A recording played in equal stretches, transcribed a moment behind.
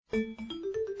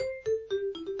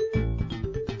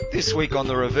This week on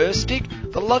the reverse stick,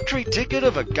 the lottery ticket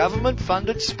of a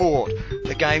government-funded sport.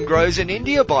 The game grows in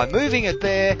India by moving it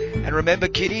there. And remember,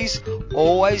 kiddies,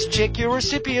 always check your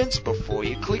recipients before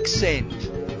you click send.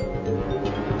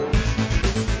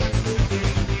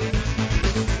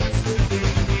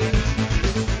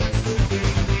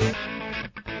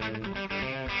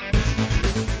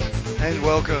 And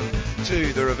welcome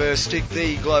to the Reverse Stick,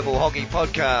 the Global Hockey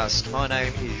Podcast. My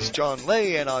name is John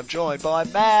Lee and I'm joined by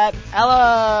Matt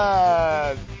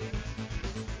Allen.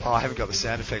 Oh, I haven't got the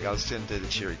sound effect. I was going to do the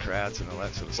cheery crowds and all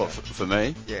that sort of stuff. What, for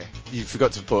me? Yeah. You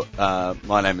forgot to put,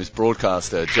 my name is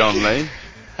broadcaster John Lee.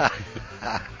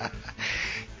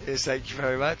 Yes, thank you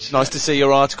very much. Nice to see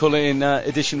your article in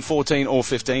edition 14 or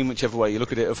 15, whichever way you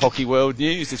look at it, of Hockey World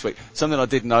News this week. Something I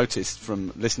did notice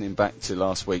from listening back to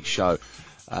last week's show.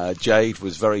 Jade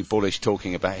was very bullish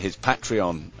talking about his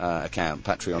Patreon account,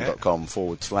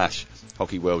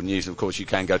 patreon.com/Hockey World News. And of course, you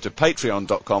can go to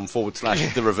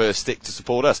patreon.com/The Reverse Stick to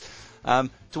support us.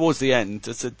 Towards the end,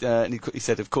 I said, he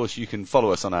said, of course, you can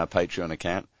follow us on our Patreon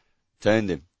account. Turned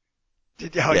him.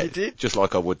 Did you? Oh, yeah, you did? Just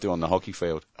like I would do on the hockey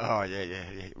field. Oh, yeah.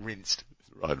 Rinsed.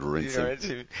 Right,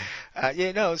 rinsing.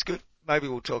 Yeah, no, it's good. Maybe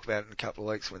we'll talk about it in a couple of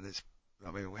weeks when there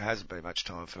hasn't been much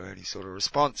time for any sort of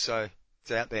response, so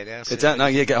it's out there now. It's out now,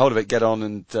 yeah, get hold of it, get on,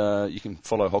 and you can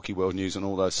follow Hockey World News on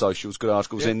all those socials. Good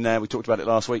articles in there. We talked about it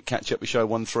last week. Catch up with show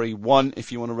 131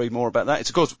 if you want to read more about that.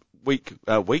 It's, of course,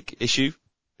 issue,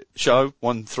 show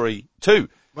 132.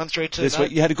 132 this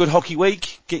week. You had a good hockey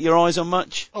week. Get your eyes on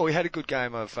much? Oh, we had a good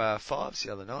game of fives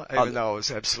the other night, even though I was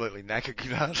absolutely knackered,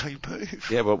 could hardly move.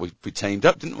 Yeah, well, we teamed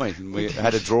up, didn't we? And we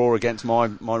had a draw against my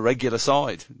regular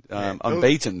side.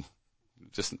 Unbeaten.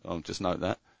 I'll just note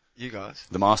that. You guys?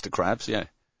 The Master Crabs, yeah.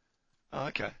 Oh,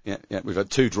 okay. Yeah. We've had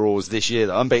 2 draws this year.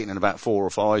 Unbeaten in about 4 or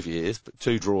 5 years, but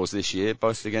 2 draws this year,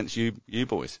 both against you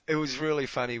boys. It was really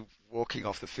funny walking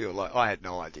off the field. Like, I had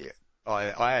no idea.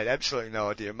 I had absolutely no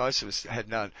idea. Most of us had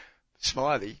none.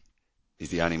 Smiley. He's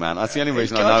the only man. That's the only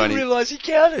reason I know. I didn't realise he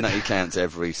counted. No, he counts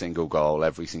every single goal,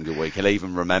 every single week. He'll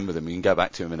even remember them. You can go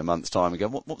back to him in a month's time and go,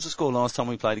 what was the score last time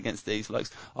we played against these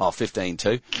blokes? Oh,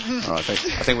 15-2. All right, I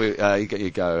think you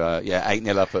go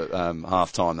 8-0 up at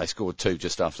half time. They scored 2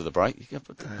 just after the break. You go,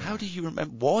 but how do you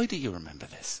remember? Why do you remember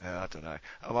this? I don't know.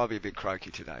 I might be a bit croaky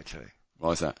today too.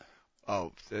 Why is that?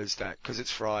 Oh, Thursday, because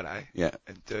it's Friday. Yeah.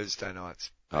 And Thursday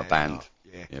nights. Band.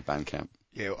 Yeah. Yeah, band camp.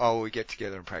 Yeah. We get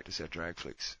together and practice our drag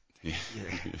flicks. Yeah.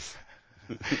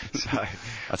 So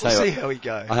we'll see how we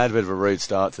go. I had a bit of a rude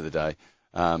start to the day.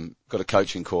 Got a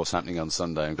coaching course happening on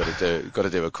Sunday. I've got to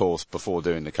do a course before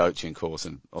doing the coaching course,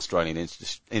 an Australian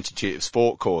Institute of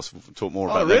Sport course. We'll talk more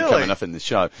about that coming up in the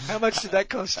show. How much did that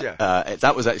cost you?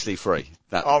 That was actually free.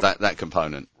 That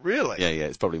component. Really? Yeah.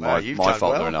 It's probably my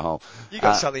fault they're in a hole. You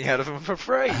got something out of them for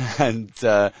free. And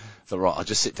so right, I'll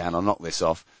just sit down. I'll knock this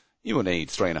off. You will need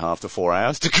 3.5 to 4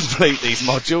 hours to complete these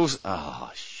modules.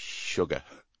 Sugar.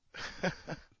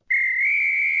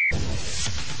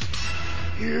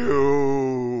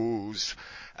 News.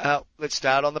 Let's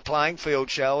start on the playing field,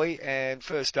 shall we? And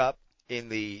first up, in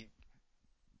the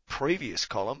previous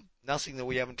column, nothing that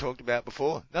we haven't talked about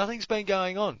before. Nothing's been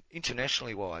going on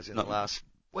internationally wise in the last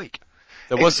week.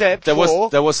 There was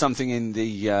something in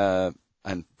the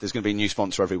and there's going to be a new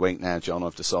sponsor every week now, John,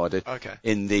 I've decided. Okay.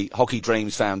 In the Hockey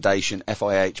Dreams Foundation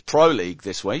FIH Pro League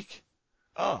this week.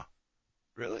 Oh.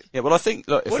 Really? Yeah, well, I think,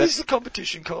 look, what is the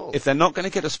competition called? If they're not going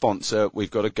to get a sponsor, we've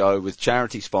got to go with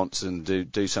charity sponsors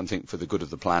and do something for the good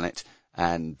of the planet.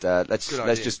 And let's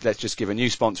just give a new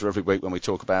sponsor every week when we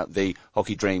talk about the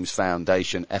Hockey Dreams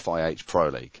Foundation FIH Pro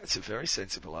League. That's a very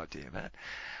sensible idea, Matt.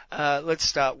 Let's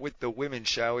start with the women,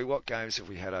 shall we? What games have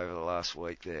we had over the last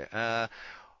week there?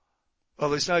 Well,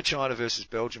 there's no China versus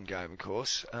Belgium game, of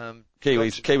course.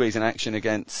 Kiwis in action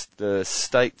against the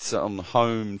States on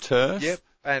home turf. Yep.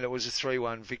 And it was a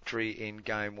 3-1 victory in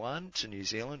Game 1 to New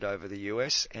Zealand over the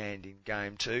US, and in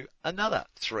Game 2, another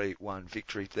 3-1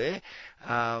 victory there.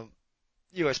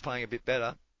 US playing a bit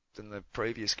better than the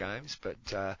previous games, but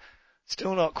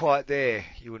still not quite there.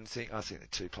 You wouldn't think. I think the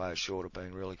 2 players short have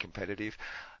been really competitive.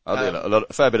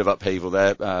 A fair bit of upheaval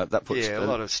there. That puts a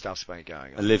lot of stuff's been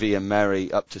going on. Olivia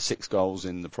Mary up to 6 goals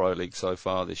in the Pro League so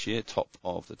far this year, top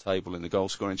of the table in the goal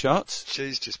scoring charts.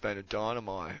 She's just been a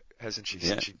dynamite, hasn't she,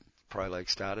 since she Pro League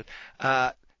started.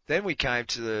 Then we came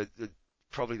to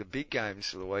probably the big games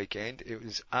for the weekend. It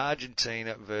was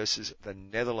Argentina versus the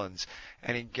Netherlands.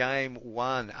 And in Game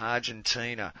 1,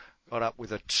 Argentina got up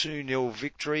with a 2-0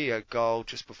 victory, a goal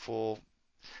just before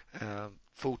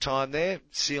full time there,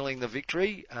 sealing the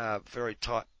victory. Very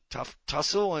tough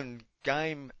tussle. And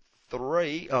Game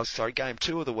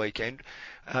 2 of the weekend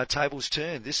tables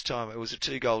turned. This time it was a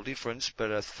 2-goal difference,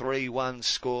 but a 3-1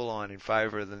 scoreline in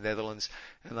favour of the Netherlands,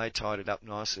 and they tied it up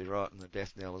nicely right on the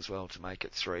death knell as well to make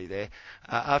it 3 there.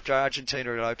 After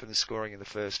Argentina had opened the scoring in the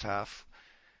first half.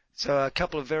 So a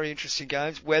couple of very interesting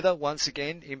games. Weather, once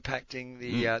again, impacting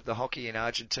the hockey in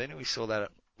Argentina. We saw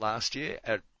that last year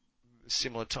at a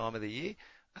similar time of the year.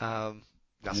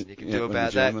 Nothing you can do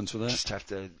about that. Just have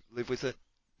to live with it.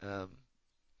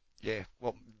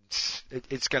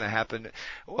 It's going to happen.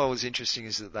 What was interesting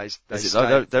is that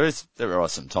there are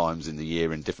some times in the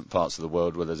year in different parts of the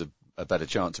world where there's a better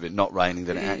chance of it not raining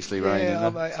than it actually raining.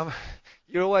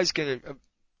 You're always going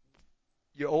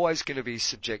to be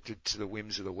subjected to the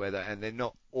whims of the weather, and they're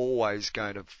not always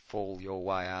going to fall your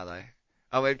way, are they?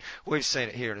 I mean, we've seen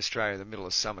it here in Australia in the middle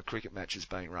of summer, cricket matches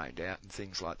being rained out and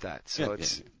things like that. So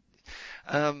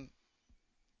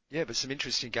but some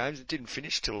interesting games. It didn't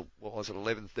finish till,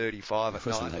 11:35 at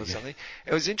night or something.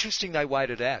 It was interesting they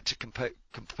waited out to complete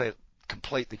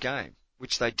the game,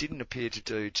 which they didn't appear to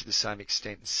do to the same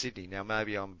extent in Sydney. Now,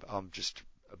 maybe I'm just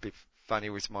a bit funny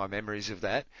with my memories of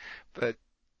that, but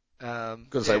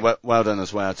got to say, well done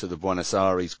as well to the Buenos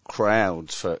Aires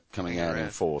crowds for coming out in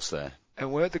force there.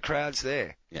 And weren't the crowds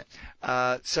there? Yeah.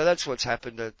 So that's what's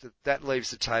happened. That leaves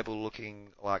the table looking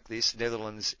like this.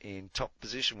 Netherlands in top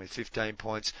position with 15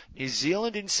 points. New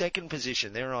Zealand in second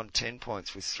position. They're on 10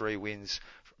 points with 3 wins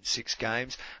from 6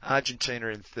 games. Argentina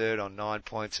in third on 9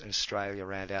 points. And Australia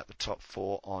round out the top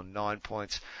 4 on 9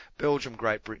 points. Belgium,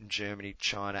 Great Britain, Germany,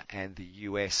 China and the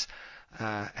US.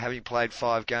 Having played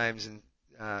 5 games and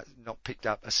not picked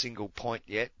up a single point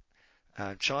yet.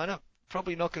 China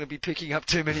probably not going to be picking up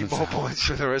too many more points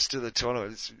for the rest of the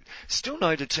tournament. It's still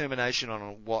no determination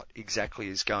on what exactly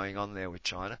is going on there with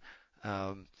China.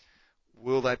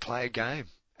 Will they play a game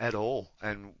at all?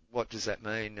 And what does that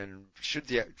mean? And should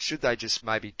they just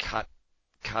maybe cut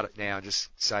it now and just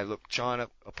say, look, China,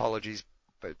 apologies,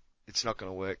 but it's not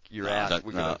going to work. You're out. I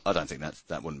don't think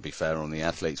that wouldn't be fair on the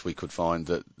athletes. We could find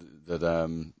that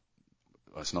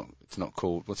it's not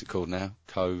called, what's it called now?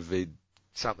 COVID.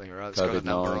 Something or other.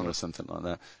 COVID-9 or something like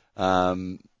that.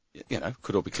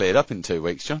 Could all be cleared up in 2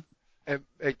 weeks, John.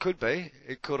 It could be.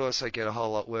 It could also get a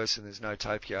whole lot worse and there's no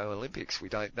Tokyo Olympics. We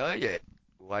don't know yet.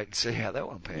 We'll wait and see how that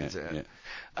one pans out. Yeah.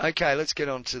 Okay, let's get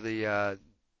on to the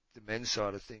men's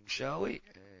side of things, shall we?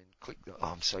 And click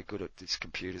I'm so good at this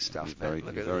computer stuff, very,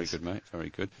 man. Very good, mate. Very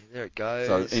good. There it goes.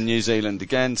 So in New Zealand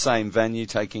again, same venue,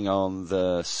 taking on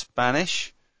the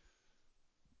Spanish.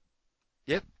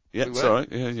 Yep. Yeah, that's all right.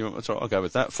 Yeah, that's all right. I'll go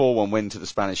with that. 4-1 win to the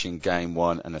Spanish in game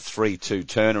 1 and a 3-2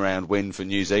 turnaround win for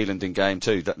New Zealand in game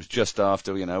 2. That was just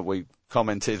after, we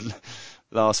commented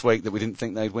last week that we didn't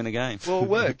think they'd win a game. Well, it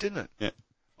worked, didn't it? Yeah.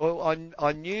 Well,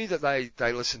 I knew that they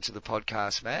listened to the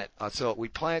podcast, Matt. I thought we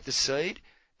plant the seed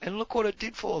and look what it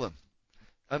did for them.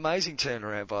 Amazing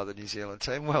turnaround by the New Zealand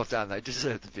team. Well done. They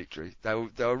deserved the victory. They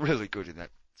were really good in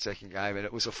that second game, and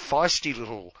it was a feisty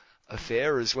little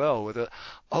affair as well, with a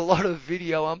lot of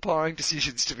video umpiring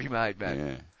decisions to be made,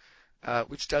 man. Yeah.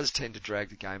 Which does tend to drag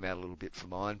the game out a little bit for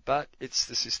mine, but it's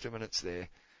the system and it's there.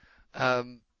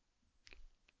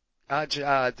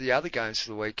 The other games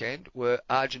for the weekend were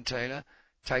Argentina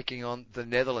taking on the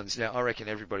Netherlands. Now, I reckon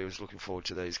everybody was looking forward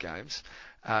to these games.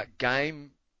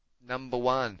 Game number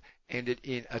 1 ended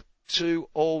in a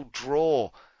 2-all draw.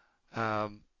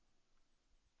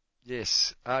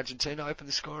 Yes, Argentina opened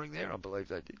the scoring there. I believe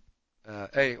they did.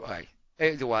 Anyway,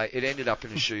 either way, it ended up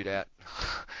in a shootout.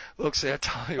 Look, see, I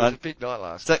told you, it was a big night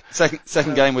last night.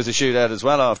 Second game was a shootout as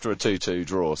well after a 2-2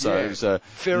 draw. So it was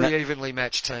very evenly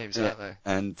matched teams, aren't they?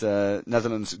 And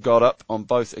Netherlands got up on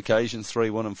both occasions,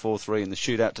 3-1 and 4-3 in the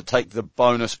shootout to take the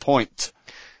bonus point.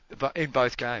 In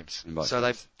both games. So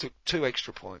they took 2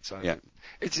 extra points. Yeah.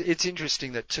 It's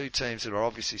interesting that 2 teams that are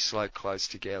obviously so close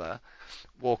together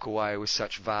walk away with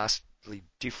such vastly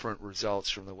different results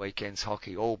from the weekend's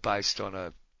hockey, all based on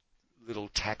a little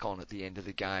tack on at the end of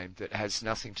the game that has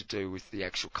nothing to do with the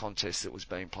actual contest that was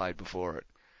being played before it.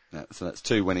 Yeah, so that's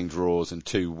 2 winning draws and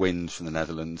 2 wins from the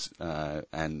Netherlands,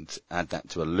 and add that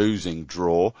to a losing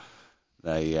draw.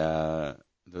 They're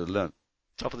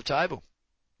top of the table.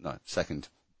 No, second.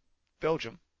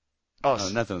 Belgium.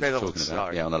 Netherlands talking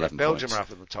about, on 11 Belgium points. are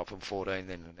up at the top on 14,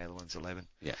 then the Netherlands 11.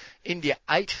 Yeah. India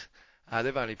 8.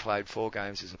 They've only played 4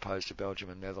 games as opposed to Belgium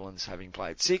and Netherlands having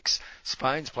played 6.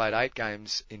 Spain's played 8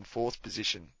 games in 4th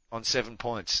position on 7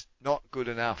 points. Not good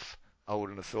enough I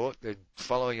wouldn't have thought. They're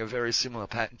following a very similar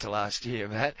pattern to last year,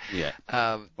 Matt. Yeah.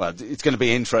 Well, it's going to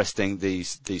be interesting,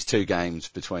 these two games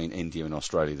between India and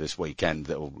Australia this weekend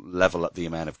that will level up the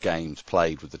amount of games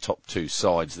played with the top two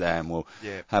sides there, and we'll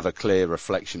have a clear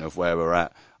reflection of where we're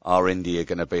at. Are India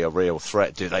going to be a real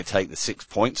threat? Do they take the 6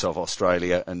 points off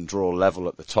Australia and draw level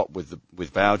at the top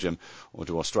with Belgium, or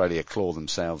do Australia claw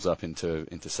themselves up into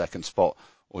second spot,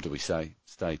 or do we stay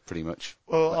pretty much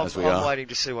as we are? I'm waiting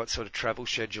to see what sort of travel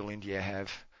schedule India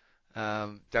have.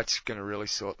 That's going to really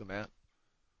sort them out.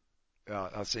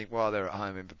 I think while they're at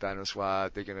home in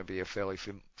Bhubaneswar, they're going to be a fairly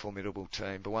formidable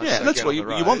team. But once they that's get what on you the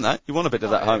road, want. That you want a bit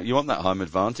of that home. You want that home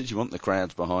advantage. You want the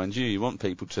crowds behind you. You want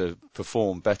people to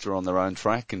perform better on their own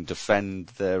track and defend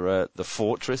their the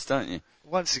fortress, don't you?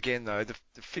 Once again, though, the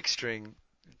fixturing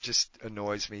just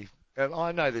annoys me.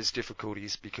 I know there's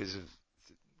difficulties because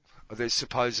of there's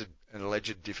supposed and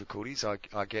alleged difficulties.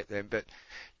 I get them, but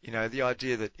the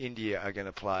idea that India are going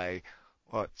to play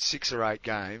 6 or 8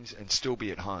 games and still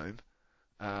be at home.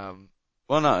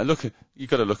 Well, no,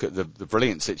 you've got to look at the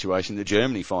brilliant situation that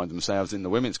Germany find themselves in the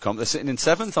women's comp. They're sitting in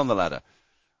 7th on the ladder,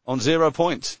 on 0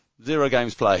 points, 0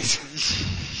 games played.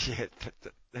 Yeah,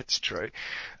 that's true.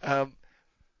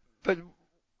 But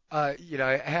how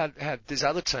there's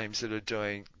other teams that are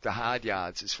doing the hard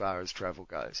yards as far as travel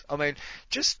goes. I mean,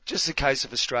 just the case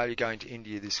of Australia going to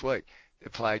India this week. They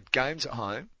played games at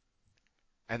home,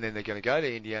 and then they're going to go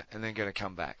to India, and then going to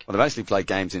come back. Well, they've actually played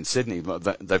games in Sydney.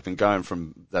 They've been going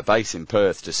from their base in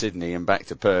Perth to Sydney and back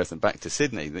to Perth and back to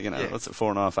Sydney. That's a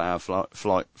 4.5 hour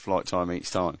flight time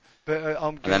each time. But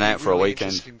and then out for a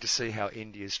weekend. Interesting to see how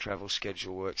India's travel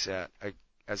schedule works out,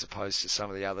 as opposed to some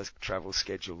of the other travel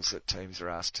schedules that teams are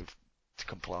asked to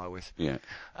comply with. Yeah.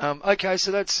 Okay,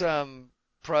 so that's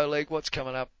Pro League. What's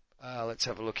coming up? Let's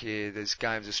have a look here. There's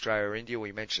games Australia-India.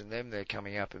 We mentioned them. They're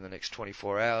coming up in the next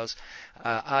 24 hours.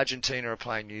 Argentina are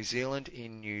playing New Zealand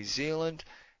in New Zealand.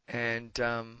 And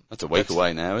that's a week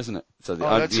away now, isn't it? So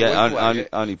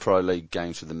only Pro League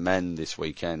games for the men this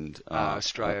weekend.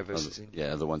 Australia versus India.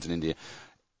 Yeah, the ones in India.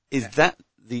 Is that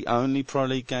the only Pro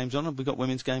League games on? Have we got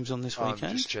women's games on this weekend?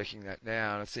 I'm just checking that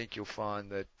now, and I think you'll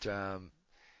find that...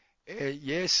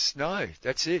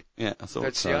 that's it. Yeah, I thought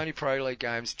that's the only Pro League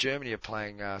games. Germany are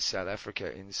playing South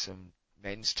Africa in some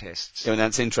men's tests. Yeah, and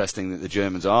that's interesting that the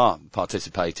Germans are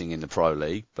participating in the Pro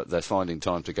League, but they're finding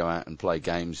time to go out and play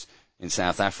games in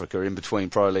South Africa in between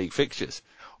Pro League fixtures.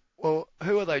 Well,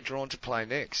 who are they drawn to play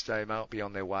next? They might be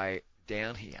on their way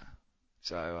down here.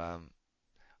 So,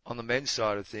 on the men's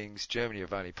side of things, Germany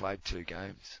have only played 2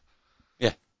 games.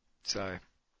 Yeah. So,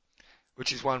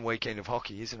 which is one weekend of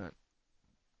hockey, isn't it?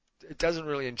 It doesn't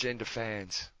really engender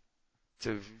fans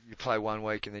to you play 1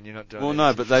 week and then you're not doing. Well,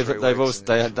 no, but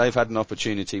they've had an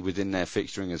opportunity within their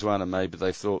fixturing as well, and maybe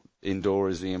they thought indoor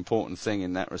is the important thing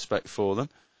in that respect for them.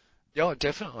 Yeah,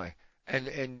 definitely.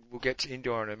 And we'll get to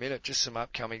indoor in a minute. Just some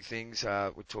upcoming things.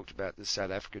 We talked about the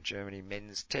South Africa-Germany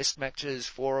men's test matches,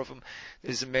 4 of them.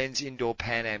 There's a men's indoor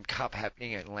Pan Am Cup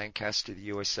happening at Lancaster, the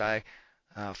USA.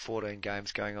 14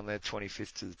 games going on there,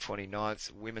 25th to the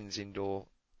 29th. Women's indoor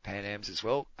Pan Ams as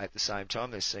well at the same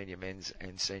time. There's senior men's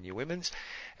and senior women's.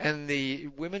 And the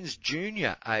Women's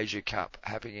Junior Asia Cup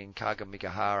happening in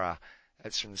Kagamigahara.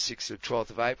 That's from the 6th to 12th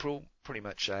of April. Pretty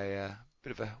much a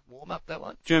bit of a warm-up, that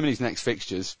one. Germany's next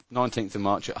fixtures, 19th of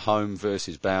March at home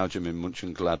versus Belgium in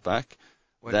Mönchengladbach.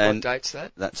 What date's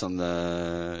that? That's on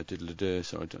the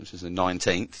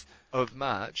 19th. Of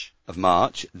March? Of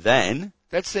March. Then...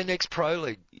 That's their next Pro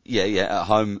League. Yeah, at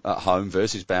home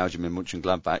versus Belgium in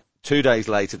Mönchengladbach. 2 days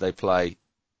later they play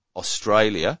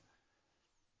Australia,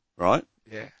 right?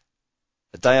 Yeah.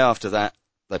 The day after that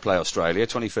they play Australia,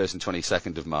 21st and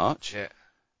 22nd of March. Yeah.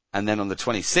 And then on the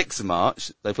 26th of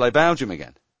March they play Belgium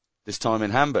again, this time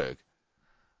in Hamburg.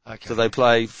 Okay. So they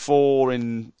play 4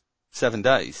 in 7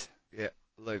 days. Yeah,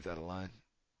 leave that alone.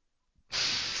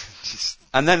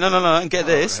 And then, and get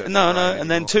this. And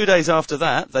then 2 days after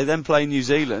that, they then play New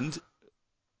Zealand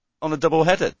on a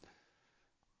double-header.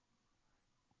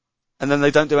 And then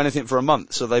they don't do anything for a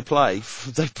month, so they play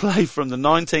from the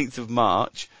 19th of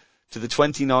March to the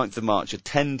 29th of March, a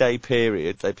 10-day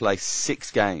period. They play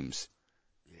 6 games.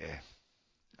 Yeah.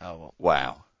 Oh, well.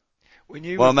 Wow.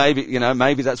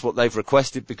 Maybe that's what they've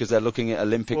requested because they're looking at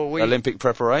Olympic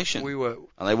preparation.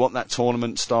 And they want that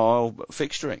tournament style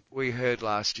fixturing. We heard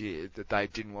last year that they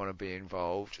didn't want to be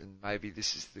involved, and maybe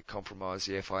this is the compromise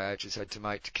the FIH has had to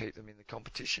make to keep them in the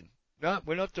competition. No,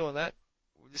 we're not doing that.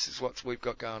 This is what we've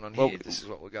got going on here. This is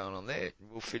what we're going on there.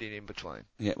 We'll fit it in between.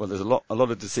 Yeah, well, there's a lot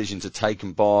of decisions are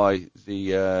taken by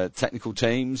the technical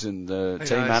teams and the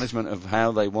team management of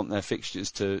how they want their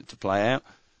fixtures to play out.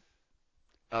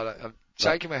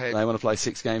 Shake them ahead. They want to play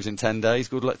 6 games in 10 days.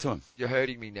 Good luck to them. You're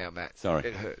hurting me now, Matt. Sorry.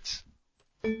 It hurts.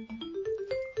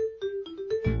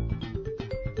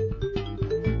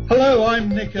 Hello, I'm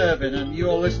Nick Irvin, and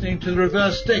you're listening to The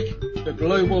Reverse Stick, the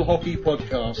Global Hockey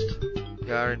Podcast.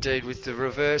 You are indeed with the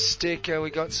reverse stick. We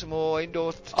got some more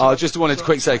indoor. I just wanted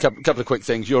to say a couple of quick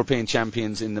things. European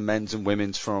champions in the men's and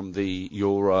women's from the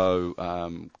Euro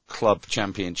Club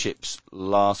Championships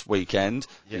last weekend.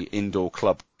 Yep. The Indoor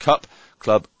Club Cup.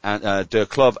 Der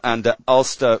Club and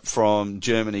Ulster from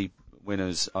Germany,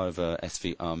 winners over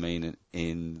SV Armin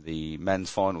in the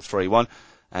men's final 3-1.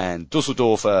 And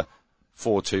Dusseldorf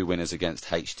 4-2 winners against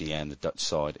HDN, the Dutch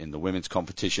side, in the women's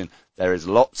competition. There is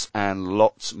lots and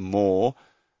lots more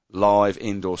live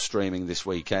indoor streaming this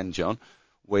weekend, John.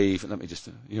 You're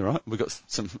right, we've got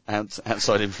some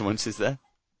outside influences there.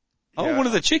 Yeah. Oh, one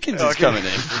of the chickens is coming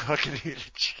in. I can hear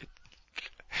the chicken.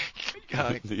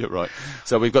 You're right.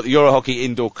 So we've got the Euro Hockey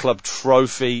Indoor Club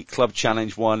Trophy, Club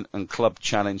Challenge 1 and Club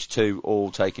Challenge 2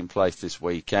 all taking place this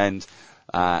weekend.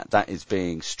 That is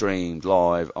being streamed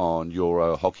live on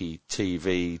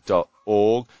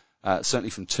EuroHockeyTV.org. Certainly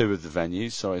from 2 of the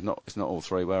venues. Sorry, it's not all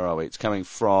 3. Where are we? It's coming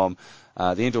from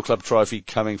the Indoor Club Trophy,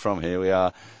 coming from, here we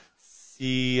are,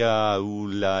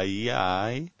 Siauliai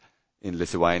in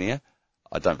Lithuania.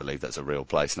 I don't believe that's a real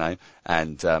place name.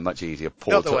 And much easier,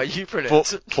 Porto. Not the way you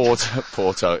pronounce it.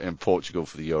 Porto in Portugal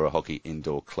for the Euro Hockey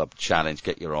Indoor Club Challenge.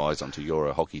 Get your eyes onto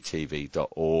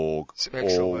EuroHockeyTV.org all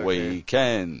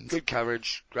weekend. Good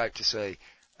coverage. Great to see.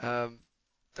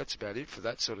 That's about it for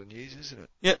that sort of news, isn't it?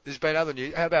 Yep. There's been other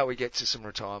news. How about we get to some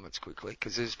retirements quickly?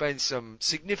 Because there's been some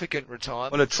significant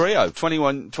retirements. Well, a trio.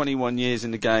 21 years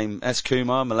in the game. S.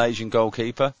 Kumar, Malaysian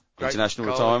goalkeeper. Great international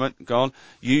retirement, gone.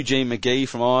 Eugene McGee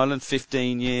from Ireland,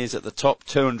 15 years at the top,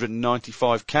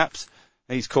 295 caps.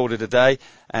 He's called it a day.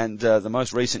 And the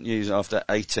most recent news after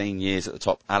 18 years at the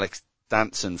top, Alex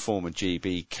Danson, former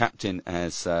GB captain,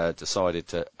 has decided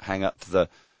to hang up the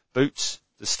boots,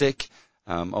 the stick.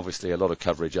 Obviously a lot of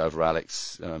coverage over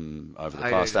Alex over the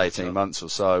past 18 months or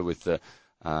so with the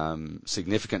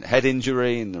significant head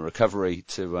injury and the recovery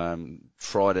to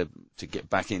try to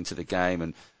get back into the game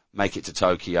and make it to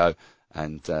Tokyo,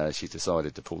 and she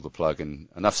decided to pull the plug, and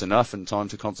enough's enough, and time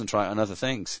to concentrate on other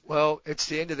things. Well, it's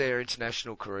the end of their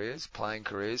international careers, playing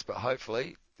careers, but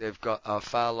hopefully they've got a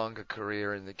far longer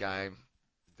career in the game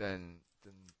than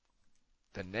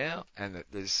now, and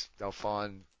that they'll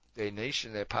find their niche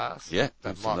in their path. Yeah,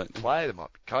 they absolutely. might play, they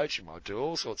might be coaching, might do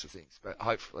all sorts of things, but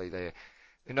hopefully they're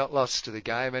not lost to the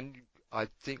game, and I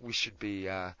think we should be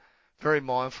very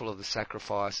mindful of the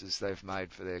sacrifices they've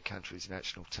made for their country's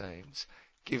national teams,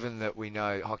 given that we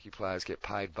know hockey players get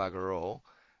paid bugger all.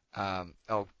 I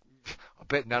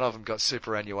bet none of them got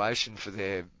superannuation for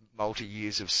their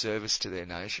multi-years of service to their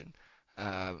nation,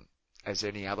 as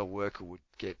any other worker would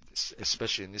get,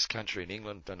 especially in this country. In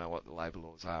England, don't know what the labour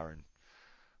laws are in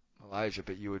Malaysia,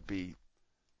 but you would be.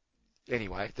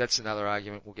 Anyway, that's another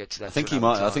argument. We'll get to that. I think he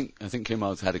might. I think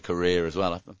Kumar's had a career as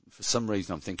well. For some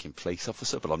reason, I'm thinking police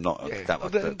officer, but I'm not. Yeah. That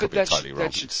could be totally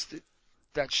wrong.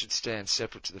 That should stand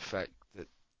separate to the fact that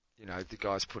the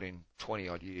guy's put in 20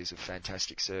 odd years of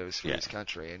fantastic service for his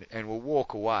country, and will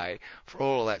walk away for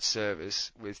all of that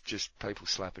service with just people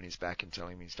slapping his back and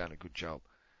telling him he's done a good job.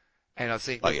 And I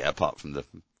think. Apart from the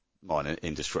minor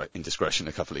indiscretion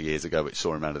a couple of years ago, which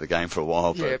saw him out of the game for a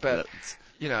while. Yeah, but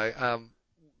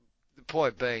the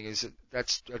point being is that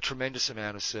that's a tremendous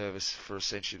amount of service for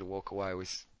essentially to walk away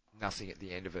with nothing at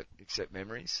the end of it except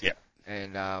memories. Yeah.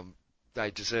 And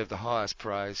they deserve the highest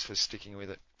praise for sticking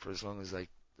with it for as long as they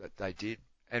did.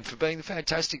 And for being the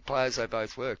fantastic players they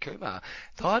both were. Kumar,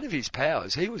 the height of his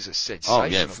powers, he was a sensational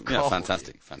goal.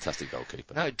 Fantastic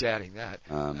goalkeeper. No doubting that.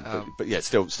 But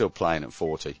still playing at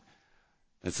 40.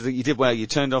 And so you did well. You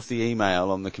turned off the email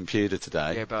on the computer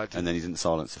today, and then you didn't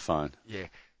silence the phone. Yeah.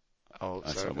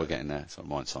 We're getting there. So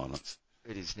mine silence.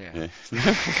 It is now. Yeah.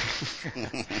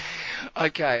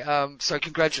 Okay. So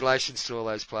congratulations to all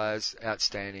those players.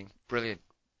 Outstanding. Brilliant.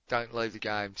 Don't leave the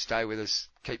game. Stay with us.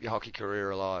 Keep your hockey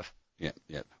career alive. Yeah.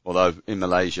 Although in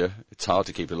Malaysia, it's hard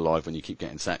to keep it alive when you keep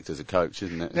getting sacked as a coach,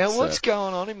 isn't it? Now, what's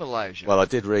going on in Malaysia? Well, I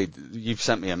did read. You've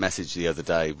sent me a message the other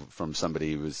day from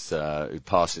somebody who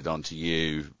passed it on to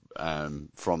you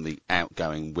from the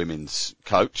outgoing women's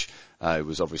coach. Who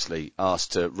was obviously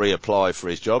asked to reapply for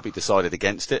his job. He decided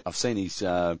against it. I've seen he's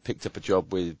picked up a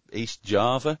job with East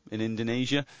Java in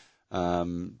Indonesia.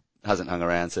 Hasn't hung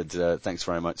around. Said thanks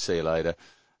very much. See you later.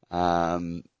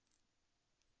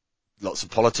 Lots of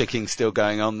politicking still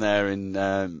going on there in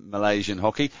Malaysian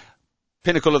hockey.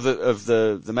 Pinnacle of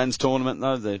the men's tournament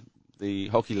though, the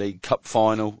Hockey League Cup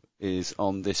final is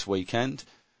on this weekend.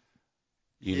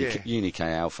 Uni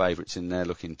KL favourites in there,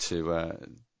 looking to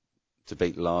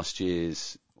beat last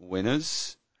year's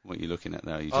winners. What are you looking at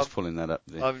now? You're just pulling that up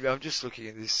there. I'm just looking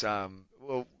at this.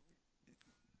 Well,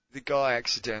 the guy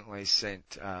accidentally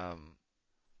sent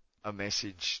a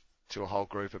message to a whole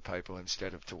group of people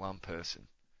instead of to one person.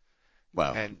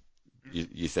 Well, and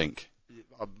you think?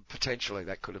 Potentially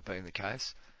that could have been the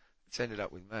case. It's ended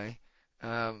up with me.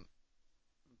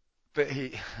 But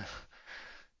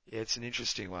it's an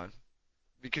interesting one.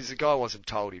 Because the guy wasn't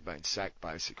told he'd been sacked,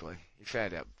 basically. He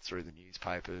found out through the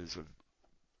newspapers or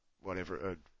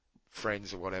whatever,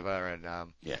 friends or whatever, and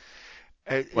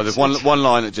well, there's one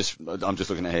line that I'm just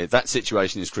looking at here. That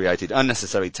situation has created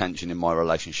unnecessary tension in my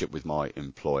relationship with my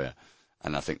employer,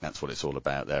 and I think that's what it's all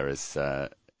about.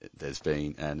 There's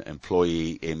been an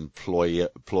employer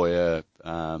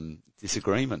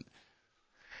disagreement.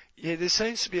 Yeah, there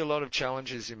seems to be a lot of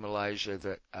challenges in Malaysia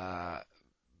that are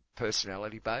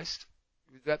personality based.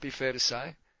 Would that be fair to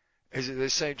say? There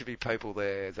seem to be people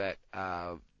there that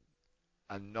are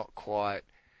not quite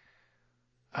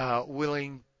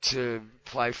willing to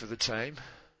play for the team.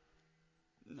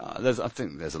 No, I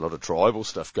think there's a lot of tribal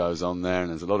stuff goes on there, and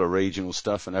there's a lot of regional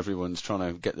stuff, and everyone's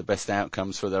trying to get the best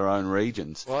outcomes for their own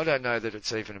regions. Well, I don't know that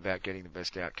it's even about getting the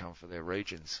best outcome for their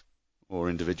regions. Or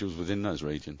individuals within those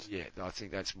regions. Yeah, I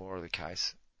think that's more of the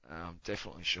case. I'm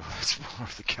definitely sure that's more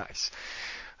of the case.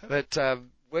 But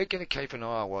we're going to keep an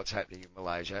eye on what's happening in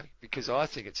Malaysia, because I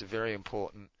think it's a very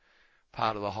important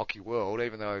part of the hockey world,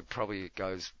 even though probably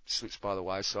it slips by the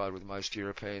wayside with most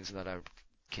Europeans and they don't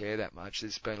care that much.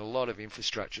 There's been a lot of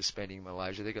infrastructure spending in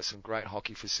Malaysia. They've got some great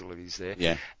hockey facilities there.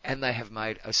 Yeah. And they have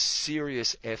made a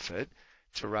serious effort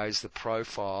to raise the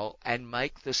profile and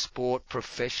make the sport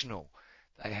professional.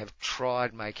 They have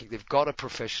they've got a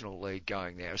professional league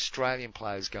going there. Australian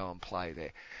players go and play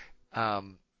there.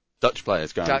 Dutch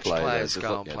players go and play there. Dutch players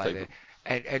go and play there.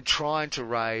 And trying to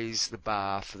raise the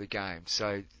bar for the game.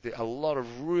 So a lot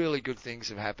of really good things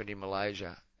have happened in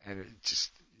Malaysia, and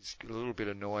it's a little bit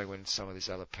annoying when some of this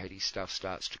other petty stuff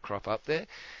starts to crop up there.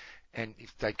 And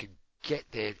if they could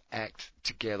get their act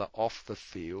together off the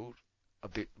field a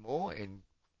bit more in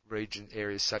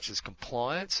areas such as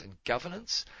compliance and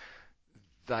governance,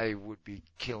 they would be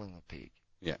killing the pig.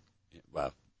 Yeah.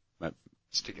 Well,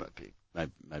 sticking the pig.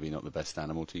 Maybe not the best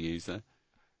animal to use there.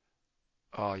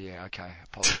 Oh, yeah, okay.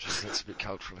 Apologies. That's a bit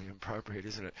culturally inappropriate,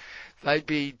 isn't it? They'd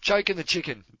be choking the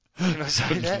chicken. Can I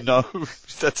say that? No,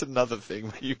 that's another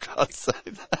thing. You can't say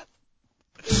that.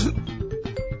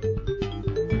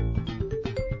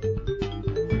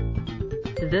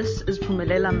 This is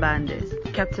Phumelela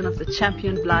Mbandes, captain of the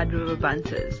champion Blood River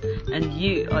Bunters, and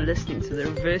you are listening to the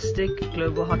Reverse Stick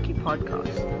Global Hockey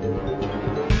Podcast.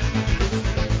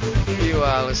 You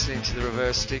are listening to the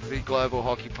Reverse Stick, the Global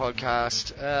Hockey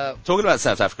Podcast. Talking about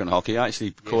South African hockey, I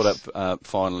actually caught up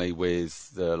finally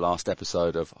with the last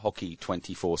episode of Hockey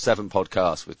 24/7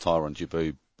 podcast with Tyrone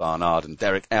Jabu, Barnard and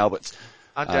Derek Alberts.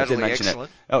 Undoubtedly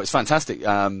excellent. It's fantastic.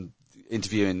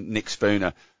 Interviewing Nick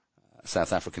Spooner,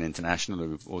 South African international,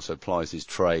 who also plies his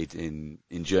trade in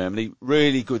Germany.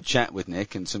 Really good chat with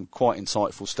Nick, and some quite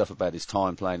insightful stuff about his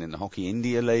time playing in the Hockey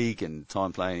India League and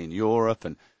time playing in Europe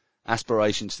and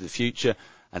aspirations to the future,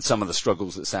 and some of the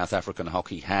struggles that South African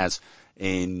hockey has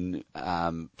in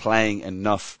playing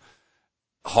enough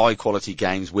high-quality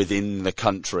games within the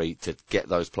country to get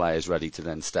those players ready to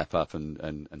then step up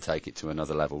and take it to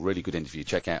another level. Really good interview.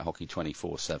 Check out Hockey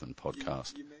 24/7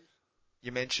 podcast.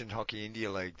 You mentioned Hockey India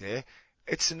League there.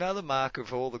 It's another mark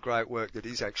of all the great work that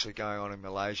is actually going on in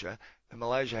Malaysia. And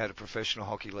Malaysia had a professional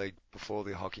hockey league before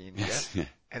the Hockey India,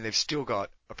 and they've still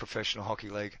got a professional hockey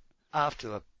league after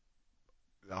the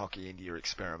Hockey India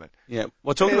experiment. Yeah,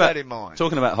 well, talking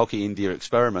about Hockey India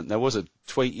experiment, there was a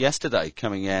tweet yesterday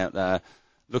coming out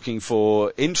looking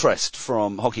for interest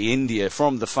from Hockey India,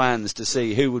 from the fans, to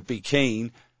see who would be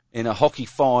keen in a Hockey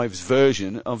Fives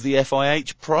version of the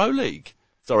FIH Pro League.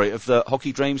 Sorry, of the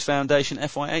Hockey Dreams Foundation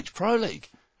FIH Pro League.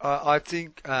 I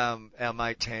think our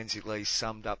mate Tansy Lee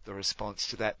summed up the response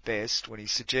to that best when he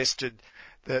suggested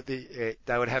that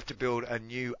they would have to build a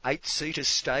new 8-seater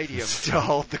stadium to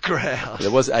hold the crowd. There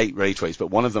was 8 retweets,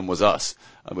 but one of them was us,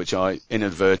 which I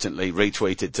inadvertently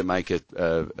retweeted to make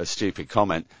a stupid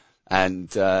comment, and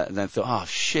then thought, oh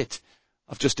shit,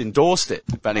 I've just endorsed it.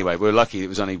 But anyway, we're lucky it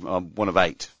was only one of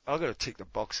 8. I've got to tick the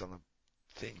box on the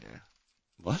thing now.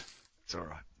 What? It's all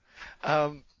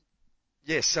right.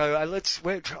 Yeah, so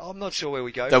I'm not sure where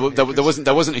we go. There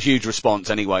wasn't a huge response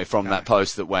anyway from that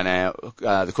post that went out.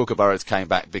 The Kookaburras came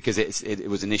back because it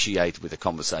was initiated with a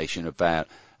conversation about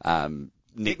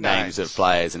nicknames of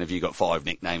players, and have you got 5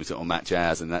 nicknames that will match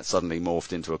ours, and that suddenly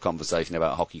morphed into a conversation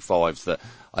about hockey fives that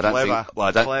I don't Clever. think. Well,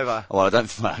 I don't. Clever. Well, I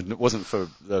don't. It wasn't for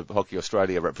the Hockey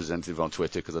Australia representative on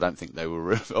Twitter because I don't think they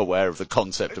were aware of the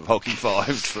concept of hockey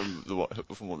fives from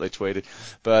what they tweeted.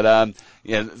 But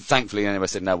thankfully, anyway, I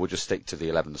said no. We'll just stick to the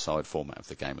 11-a-side format of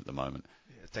the game at the moment.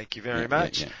 Yeah, thank you very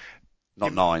much. Yeah.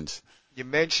 Not nines. You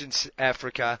mentioned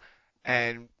Africa,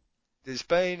 and there's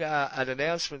been an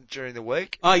announcement during the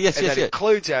week. Oh, yes. That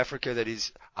includes Africa. That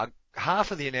is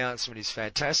half of the announcement is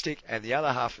fantastic, and the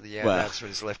other half of the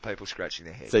announcement has left people scratching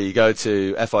their heads. So you go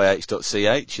to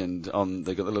fih.ch, and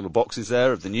they've got the little boxes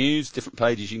there of the news, different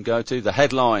pages you can go to. The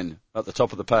headline at the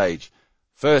top of the page: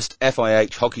 First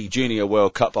FIH Hockey Junior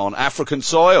World Cup on African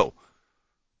soil.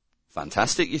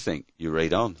 Fantastic, you think? You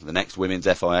read on. The next Women's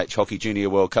FIH Hockey Junior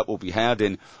World Cup will be held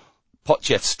in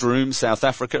Potchefstroom, South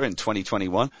Africa in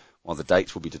 2021. While the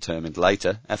dates will be determined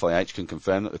later, FIH can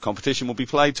confirm that the competition will be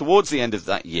played towards the end of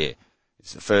that year.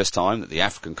 It's the first time that the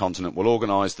African continent will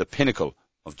organise the pinnacle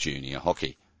of junior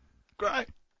hockey. Great.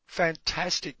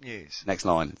 Fantastic news. Next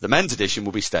line. The men's edition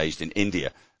will be staged in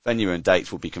India. Venue and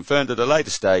dates will be confirmed at a later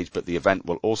stage, but the event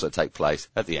will also take place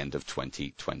at the end of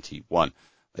 2021.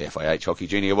 The FIH Hockey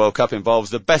Junior World Cup involves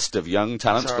the best of young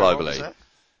talents globally. What was that?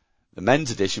 The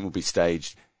men's edition will be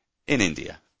staged in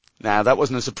India. Now, that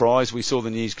wasn't a surprise. We saw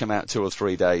the news come out 2 or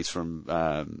 3 days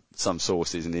from some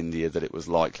sources in India that it was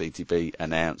likely to be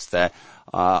announced there.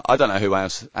 I don't know who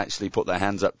else actually put their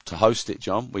hands up to host it,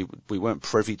 John. We weren't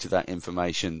privy to that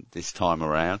information this time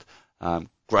around.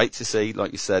 Great to see,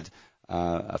 like you said,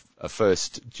 a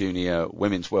first junior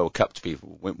women's World Cup to be,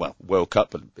 well, World Cup,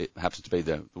 but it happens to be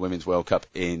the Women's World Cup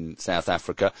in South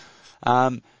Africa.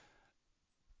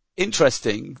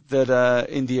 Interesting that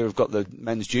India have got the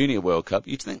Men's Junior World Cup.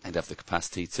 You'd think they'd have the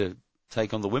capacity to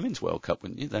take on the Women's World Cup,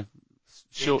 wouldn't you? They're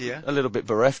a little bit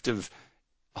bereft of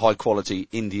high-quality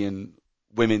Indian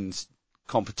women's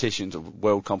competitions or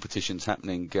world competitions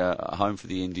happening at home for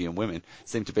the Indian women.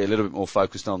 Seem to be a little bit more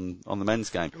focused on the men's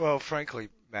game. Well, frankly,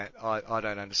 Matt, I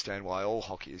don't understand why all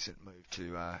hockey isn't moved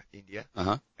to India.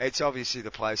 Uh-huh. It's obviously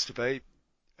the place to be.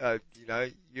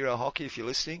 Euro hockey, if you're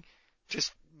listening,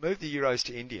 just move the Euros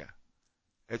to India.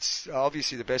 It's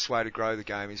obviously the best way to grow the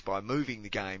game is by moving the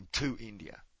game to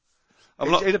India.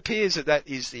 It appears that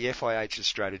is the FIH's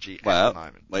strategy at the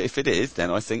moment. Well, if it is,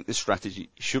 then I think the strategy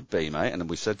should be, mate, and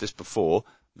we've said this before,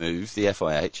 move the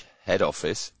FIH head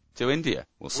office to India.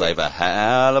 We'll save a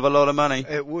hell of a lot of money.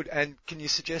 It would. And can you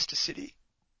suggest a city?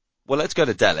 Well, let's go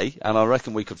to Delhi, and I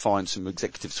reckon we could find some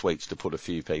executive suites to put a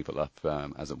few people up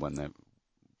as and when they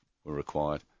were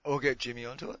required. Or get Jimmy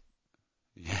onto it.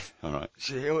 Yeah, all right.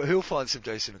 So he'll find some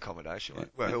decent accommodation. Yeah,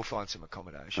 well, he'll find some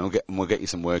accommodation. And we'll get you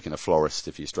some work in a florist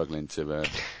if you're struggling to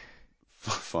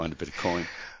find a bit of coin.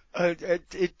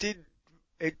 It did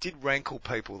rankle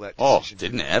people, that decision. Oh,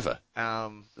 didn't it ever?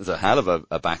 There's a hell of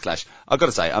a backlash. I've got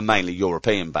to say, a mainly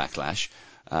European backlash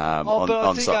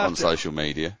on social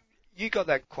media. You got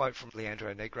that quote from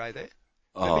Leandro Negre there?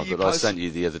 I sent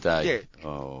you the other day. Yeah.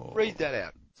 Oh. Read that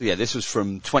out. So yeah, this was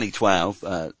from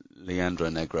 2012, Leandro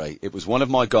Negre. It was one of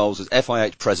my goals as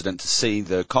FIH president to see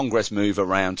the Congress move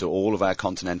around to all of our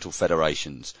continental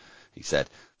federations, he said.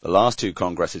 The last 2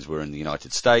 congresses were in the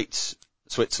United States,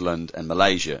 Switzerland and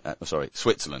Malaysia,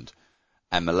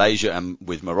 and Malaysia and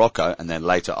with Morocco, and then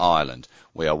later Ireland.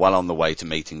 We are well on the way to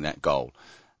meeting that goal.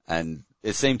 And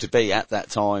it seemed to be at that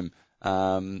time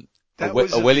a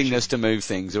willingness to move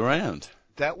things around.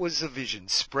 That was the vision.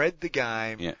 Spread the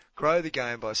game, grow the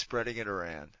game by spreading it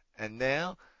around. And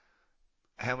now,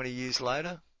 how many years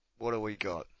later, what have we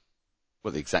got?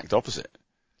 Well, the exact opposite.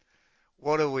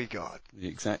 What have we got? The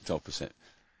exact opposite.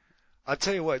 I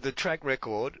tell you what, the track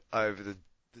record over the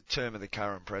term of the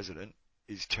current president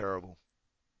is terrible.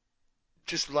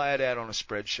 Just lay it out on a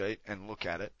spreadsheet and look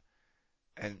at it,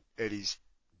 and it is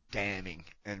damning,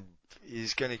 and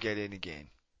he's going to get in again.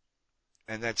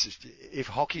 And that's just, if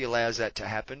hockey allows that to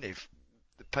happen, if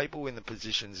the people in the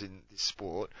positions in this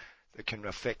sport that can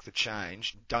affect the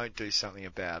change don't do something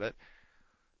about it,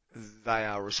 they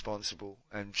are responsible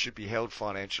and should be held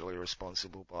financially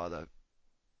responsible by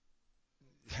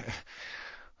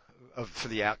for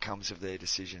the outcomes of their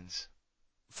decisions.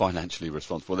 Financially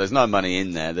responsible. There's no money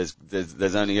in there.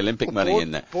 There's only Olympic money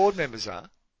in there. Board members are.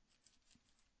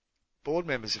 Board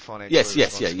members are financially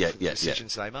responsible for the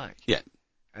decisions they make. Yeah.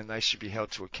 And they should be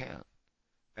held to account.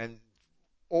 And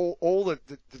all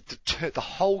the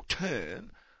whole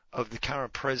term of the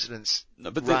current president's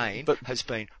reign has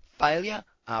been failure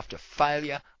after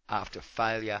failure after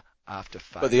failure after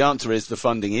failure. But the answer is the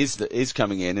funding is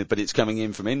coming in, but it's coming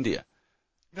in from India.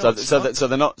 No, So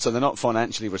they're not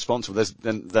financially responsible.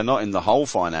 They're not in the hole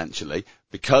financially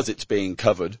because it's being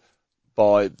covered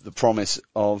by the promise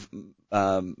of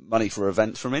money for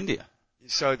events from India.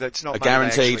 So that's not a money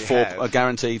guaranteed they actually have. a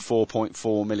guaranteed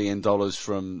 $4.4 million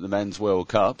from the Men's World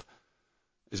Cup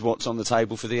is what's on the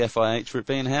table for the FIH for it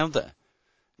being held there.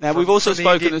 Now we've also from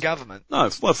spoken the Indian government. No,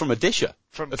 well, from a disher.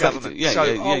 From government. Yeah, So,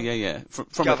 yeah.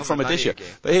 From a disher. Again.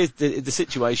 But here's the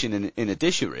situation in a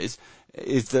disher is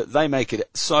that they make it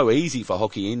so easy for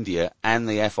Hockey India and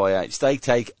the FIH. They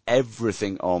take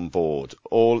everything on board,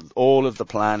 all of the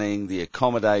planning, the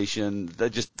accommodation. They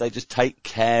just take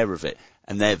care of it,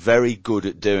 and they're very good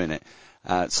at doing it.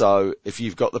 So if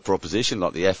you've got the proposition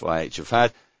like the FIH have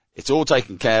had, it's all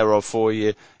taken care of for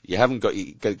you. You haven't got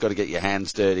to get your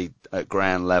hands dirty at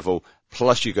ground level.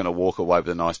 Plus, you're going to walk away with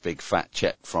a nice big fat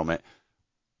check from it.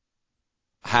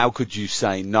 How could you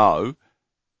say no?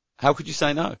 How could you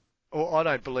say no? Well, I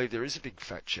don't believe there is a big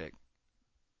fat check.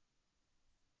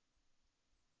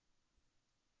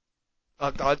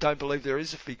 I don't believe there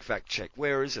is a big fat check.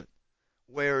 Where is it?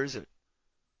 Where is it?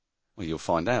 Well, you'll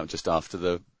find out just after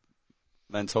the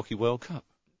Men's Hockey World Cup.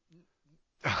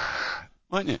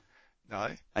 Won't you? No.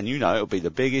 And it'll be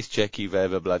the biggest check you've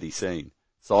ever bloody seen.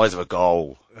 Size of a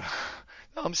goal.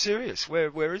 No, I'm serious.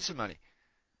 Where is the money?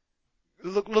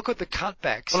 Look at the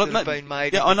cutbacks Well, that have been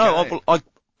made. Yeah, I know.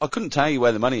 I couldn't tell you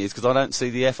where the money is because I don't see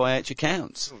the FIH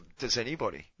accounts. Does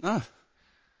anybody? No.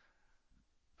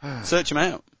 Search them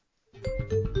out.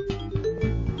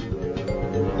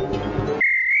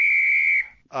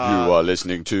 You are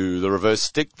listening to The Reverse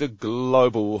Stick, the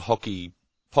Global Hockey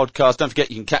Podcast. Don't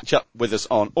forget you can catch up with us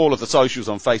on all of the socials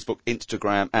on Facebook,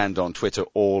 Instagram and on Twitter,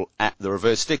 all at The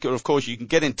Reverse Stick. Or of course you can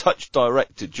get in touch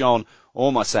direct to John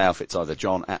or myself. It's either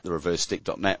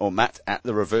john@thereversestick.net or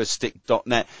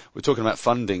matt@thereversestick.net. We're talking about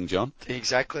funding, John.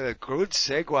 Exactly. A good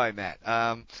segue, Matt.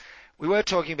 We were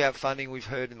talking about funding. We've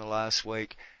heard in the last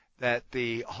week that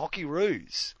the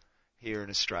Hockeyroos here in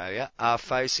Australia are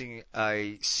facing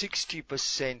a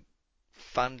 60%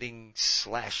 funding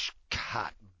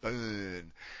 /cut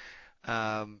burn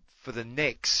for the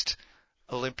next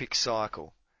Olympic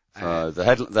cycle.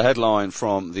 The headline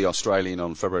from The Australian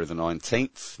on February the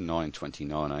 19th,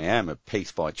 9:29 a.m., a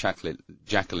piece by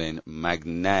Jacqueline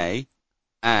Magnay,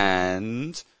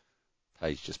 and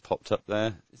page just popped up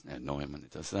there. Isn't it annoying when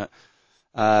it does that?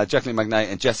 Jacqueline Magnay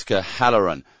and Jessica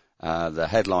Halloran. The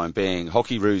headline being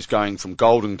Hockeyroos going from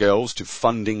Golden Girls to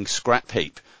funding scrap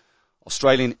heap.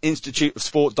 Australian Institute of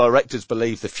Sport Directors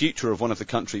believe the future of one of the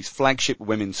country's flagship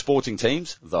women's sporting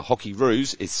teams, the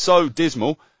Hockeyroos, is so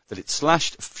dismal that it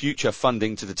slashed future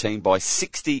funding to the team by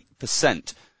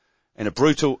 60%. In a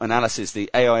brutal analysis, the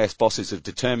AIS bosses have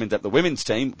determined that the women's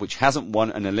team, which hasn't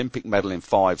won an Olympic medal in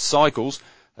 5 cycles,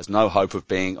 has no hope of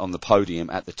being on the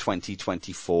podium at the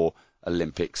 2024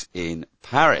 Olympics in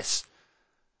Paris.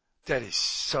 That is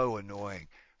so annoying.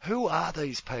 Who are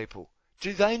these people?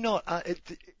 Do they not?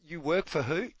 You work for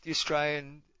who? The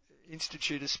Australian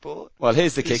Institute of Sport? Well,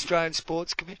 here's the kick. Australian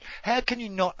Sports Commission. How can you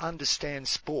not understand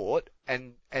sport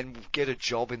and get a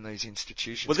job in these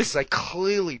institutions? Well, because they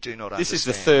clearly do not understand. This is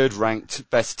the third-ranked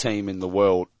best team in the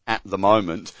world at the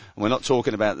moment, and we're not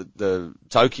talking about the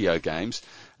Tokyo Games.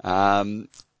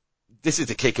 This is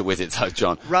the kicker with it, though,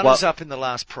 John. Runners-up in the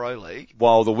last Pro League.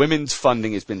 While the women's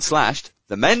funding has been slashed,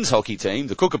 the men's hockey team,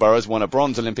 the Kookaburras, won a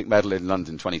bronze Olympic medal in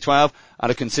London 2012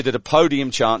 and are considered a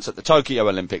podium chance at the Tokyo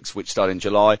Olympics, which start in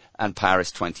July, and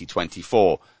Paris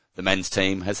 2024. The men's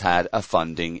team has had a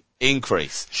funding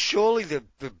increase. Surely the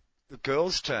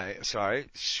girls' team,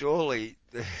 surely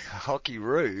the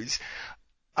Hockeyroos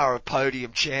are a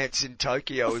podium chance in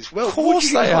Tokyo as well. Of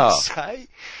course they are. Say?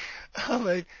 I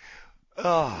mean...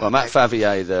 Well, Matt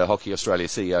Favier, the Hockey Australia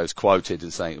CEO, is quoted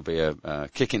as saying it will be a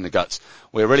kick in the guts.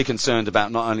 We're really concerned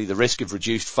about not only the risk of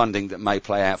reduced funding that may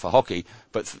play out for hockey,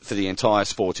 but for the entire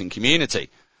sporting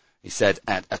community. He said,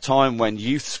 at a time when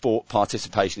youth sport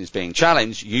participation is being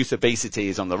challenged, youth obesity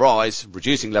is on the rise,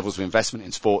 reducing levels of investment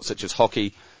in sports such as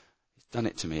hockey. He's done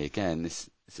it to me again.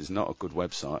 This is not a good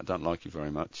website. I don't like you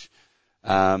very much.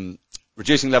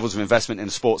 Reducing levels of investment in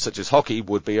sports such as hockey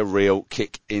would be a real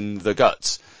kick in the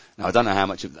guts. Now, I don't know how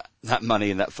much of that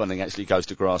money and that funding actually goes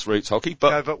to grassroots hockey, but...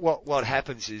 No, but what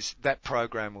happens is that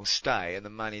program will stay and the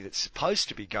money that's supposed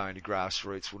to be going to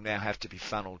grassroots will now have to be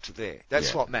funneled to there.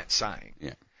 That's what Matt's saying.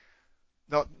 Yeah.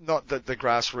 Not that the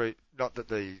grassroots, not that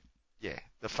the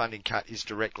funding cut is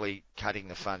directly cutting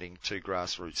the funding to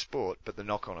grassroots sport, but the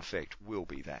knock-on effect will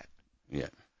be that. Yeah.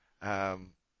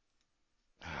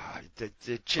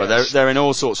 But they're in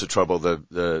all sorts of trouble.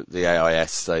 The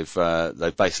AIS,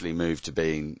 they've basically moved to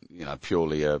being,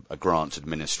 purely a grant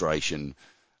administration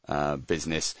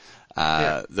business.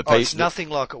 It's nothing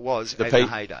like it was in the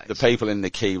heydays. The people in the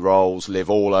key roles live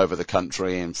all over the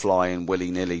country and fly in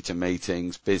willy-nilly to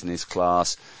meetings, business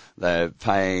class. They're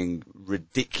paying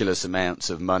ridiculous amounts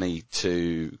of money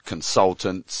to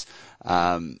consultants.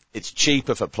 It's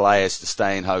cheaper for players to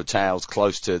stay in hotels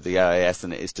close to the AIS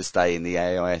than it is to stay in the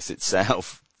AIS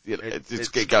itself.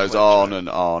 It goes on and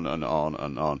on and on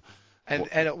and on.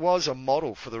 And it was a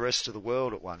model for the rest of the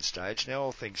world at one stage. Now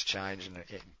all things change, and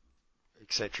et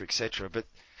cetera. But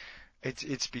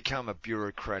it's become a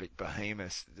bureaucratic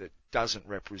behemoth that doesn't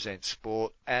represent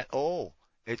sport at all.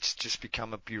 It's just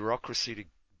become a bureaucracy to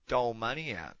dole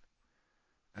money out.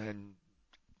 And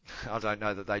I don't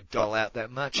know that they dole out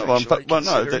that much.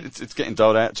 It's getting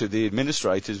doled out to the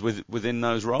administrators within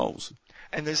those roles.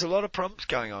 And there's a lot of problems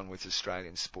going on with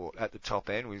Australian sport at the top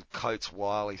end with Coates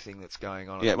Wiley thing that's going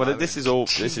on. Yeah, well, this is all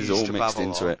mixed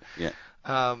into it. Yeah.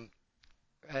 And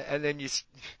then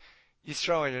you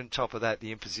throw in on top of that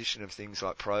the imposition of things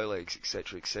like pro leagues,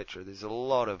 etc., etc. There's a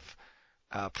lot of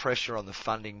pressure on the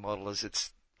funding model as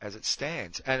it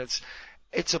stands, and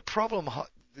it's a problem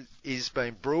that is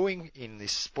been brewing in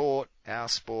this sport, our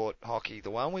sport, hockey, the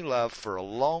one we love, for a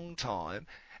long time.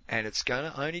 And it's going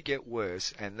to only get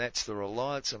worse, and that's the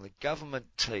reliance on the government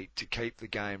teat to keep the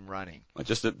game running.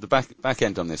 Just the back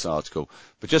end on this article,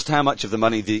 but just how much of the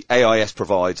money the AIS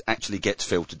provides actually gets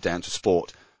filtered down to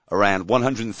sport. Around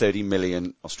 130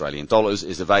 million Australian dollars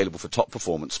is available for top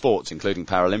performance sports, including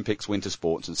Paralympics, winter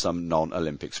sports, and some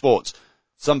non-Olympic sports.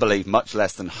 Some believe much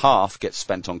less than half gets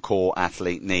spent on core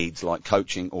athlete needs like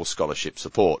coaching or scholarship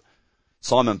support.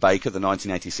 Simon Baker, the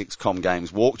 1986 Com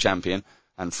Games walk champion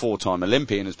and 4-time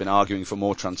Olympian, has been arguing for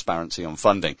more transparency on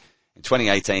funding. In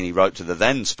 2018, he wrote to the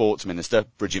then Sports Minister,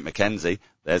 Bridget McKenzie,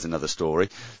 there's another story,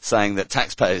 saying that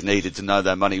taxpayers needed to know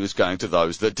their money was going to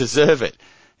those that deserve it.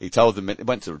 He told them, it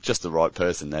went to just the right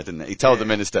person there, didn't it? He told the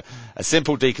Minister, a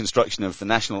simple deconstruction of the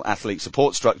National Athlete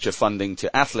Support Structure funding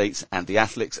to athletes and the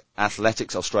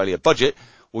Athletics Australia budget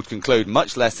would conclude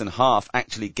much less than half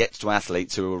actually gets to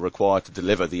athletes who are required to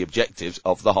deliver the objectives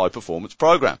of the high performance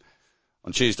programme.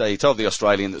 On Tuesday, he told the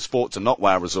Australian that sports are not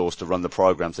well-resourced to run the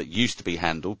programs that used to be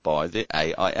handled by the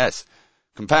AIS.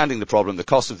 Compounding the problem, the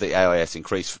cost of the AIS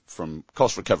increased from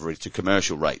cost recovery to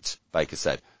commercial rates, Baker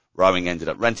said. Rowing ended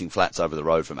up renting flats over the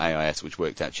road from AIS, which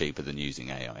worked out cheaper than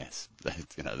using AIS.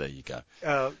 There you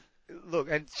go. Look,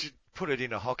 and to put it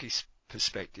in a hockey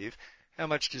perspective, how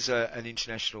much does an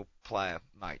international player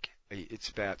make? It's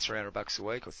about $300 a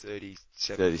week, or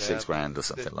 36 grand or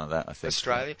something like that, I think.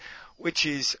 Australia, which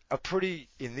is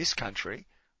in this country,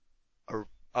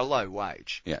 a low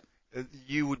wage. Yeah.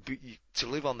 You would to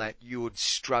live on that, you would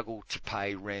struggle to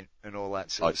pay rent and all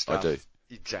that sort of stuff. I do.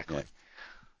 Exactly.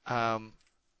 Yeah.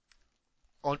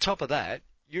 On top of that,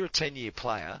 you're a 10-year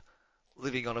player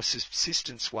living on a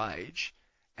subsistence wage,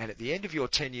 and at the end of your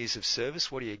 10 years of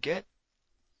service, what do you get?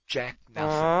 Jack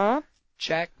nothing.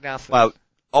 Jack nothing. Well,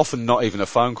 often not even a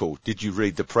phone call. Did you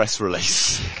read the press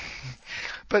release?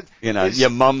 But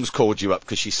your mum's called you up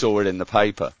because she saw it in the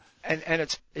paper. And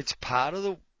it's part of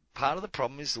the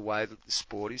problem is the way that the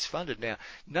sport is funded. Now,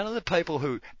 none of the people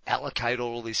who allocate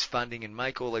all this funding and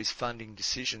make all these funding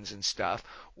decisions and stuff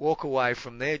walk away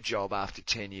from their job after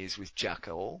 10 years with jack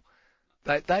all.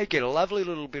 They get a lovely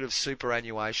little bit of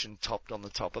superannuation topped on the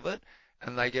top of it,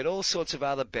 and they get all sorts of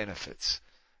other benefits.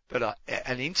 But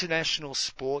an international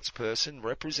sports person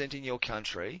representing your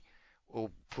country will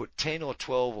put 10 or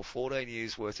 12 or 14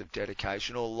 years worth of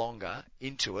dedication or longer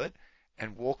into it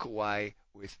and walk away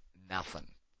with nothing.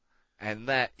 And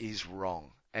that is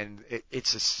wrong. And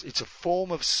it's a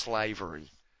form of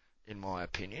slavery, in my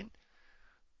opinion.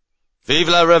 Vive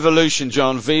la revolution,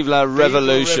 John. Vive la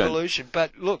revolution. Vive la revolution.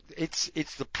 But look,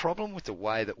 it's the problem with the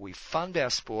way that we fund our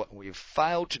sport, and we've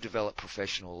failed to develop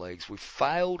professional leagues. We've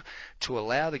failed to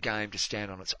allow the game to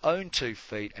stand on its own 2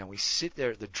 feet, and we sit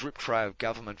there at the drip tray of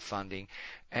government funding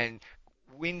and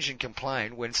whinge and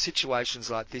complain when situations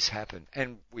like this happen.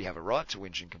 And we have a right to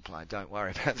whinge and complain. Don't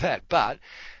worry about that. But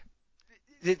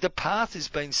the path has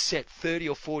been set 30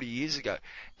 or 40 years ago,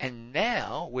 and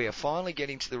now we are finally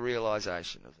getting to the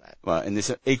realisation of that. Well, in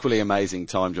this equally amazing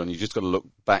time, John, you've just got to look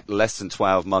back less than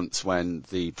 12 months when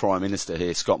the Prime Minister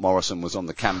here, Scott Morrison, was on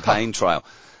the campaign trail,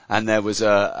 and there was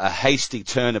a hasty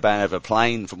turnabout of a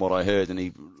plane, from what I heard, and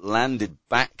he landed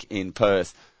back in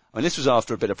Perth. I mean, this was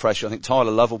after a bit of pressure. I think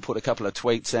Tyler Lovell put a couple of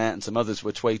tweets out, and some others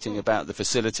were tweeting about the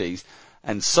facilities,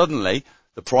 and suddenly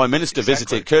the Prime Minister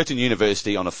visited Curtin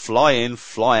University on a fly-in,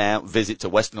 fly-out visit to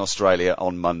Western Australia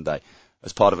on Monday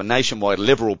as part of a nationwide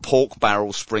Liberal pork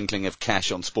barrel sprinkling of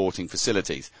cash on sporting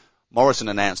facilities. Morrison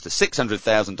announced a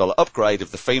 $600,000 upgrade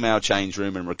of the female change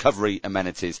room and recovery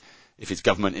amenities if his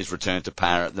government is returned to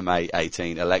power at the May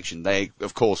 18 election. They,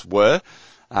 of course, were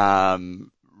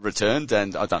returned,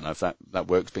 and I don't know if that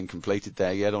work's been completed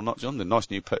there yet or not, John. The nice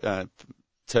new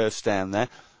turfs down there.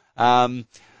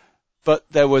 But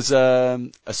there was a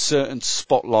certain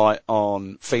spotlight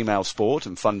on female sport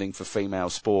and funding for female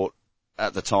sport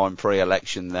at the time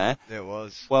pre-election there. There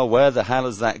was. Well, where the hell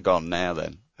has that gone now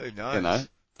then? Who knows? You know,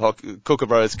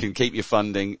 Kookaburras can keep your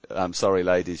funding. I'm sorry,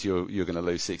 ladies, you're going to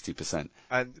lose 60%.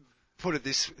 And put it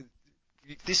this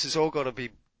has all got to be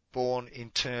born in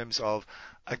terms of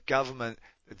a government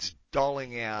that's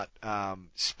doling out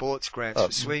sports grants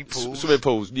for swimming pools. Swimming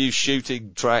pools, new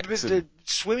shooting tracks. The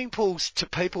swimming pools to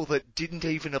people that didn't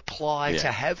even apply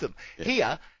to have them. Yeah.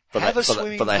 Here, But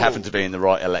they happen to be in the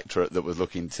right electorate that was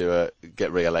looking to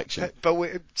get re-election.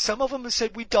 But some of them have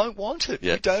said, we don't want it.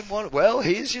 Yeah. We don't want it. Well,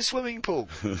 here's your swimming pool.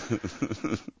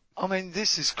 I mean,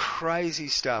 this is crazy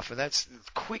stuff, and that's the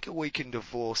quicker we can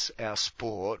divorce our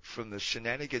sport from the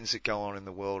shenanigans that go on in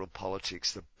the world of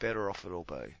politics, the better off it'll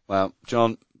be. Well,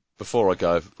 John, before I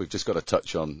go, we've just got to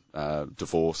touch on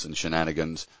divorce and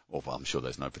shenanigans. Well, I'm sure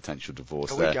there's no potential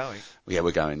divorce there. Are we going? Yeah,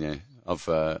 we're going, yeah. I've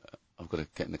got to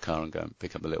get in the car and go and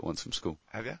pick up the little ones from school.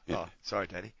 Have you? Yeah. Oh, sorry,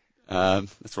 Daddy.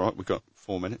 That's right, we've got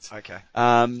 4 minutes. Okay.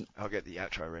 I'll get the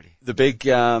outro ready.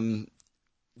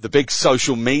 The big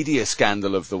social media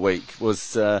scandal of the week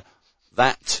was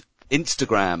that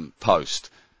Instagram post.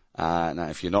 Now,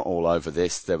 if you're not all over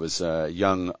this, there was a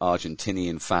young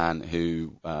Argentinian fan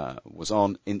who was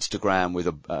on Instagram with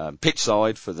a pitch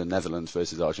side for the Netherlands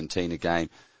versus Argentina game,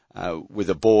 with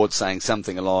a board saying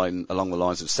something along the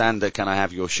lines of, Sander, can I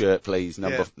have your shirt, please,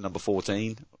 number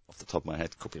 14? Off the top of my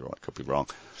head, could be right, could be wrong.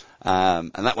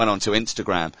 And that went on to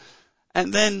Instagram.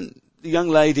 And then the young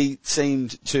lady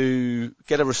seemed to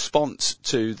get a response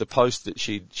to the post that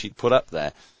she'd put up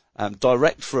there,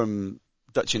 direct from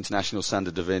Dutch international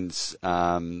Sander de Vin's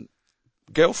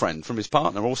girlfriend, from his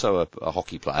partner, also a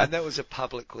hockey player. And that was a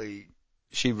publicly...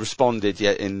 She responded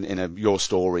in a your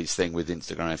stories thing with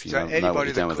Instagram, if you don't know what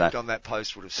you're doing with that. Anybody that clicked on that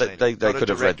post would have seen they it. They could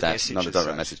have read that, not a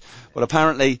direct message. Well,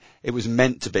 apparently it was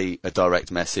meant to be a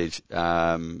direct message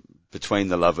between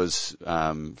the lovers,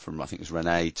 from I think it was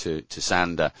Renee to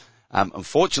Sander.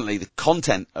 Unfortunately, the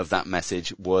content of that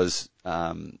message was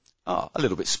a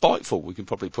little bit spiteful, we can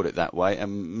probably put it that way,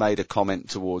 and made a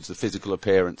comment towards the physical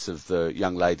appearance of the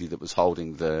young lady that was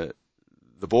holding the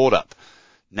board up.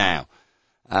 Now,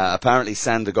 apparently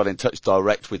Sander got in touch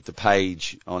direct with the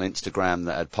page on Instagram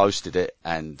that had posted it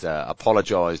and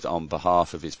apologised on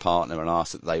behalf of his partner and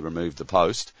asked that they remove the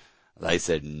post. They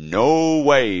said, no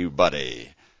way,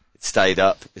 buddy. It stayed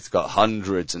up. It's got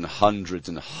hundreds and hundreds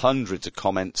and hundreds of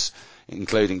comments,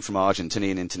 including from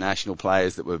Argentinian international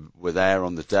players that were there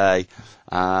on the day.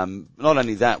 Not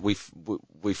only that, we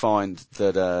find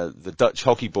that the Dutch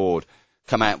Hockey Board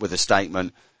come out with a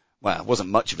statement. Well, it wasn't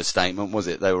much of a statement, was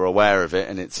it? They were aware of it,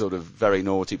 and it's sort of very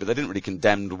naughty, but they didn't really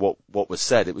condemn what was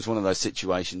said. It was one of those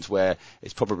situations where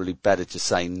it's probably better to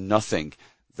say nothing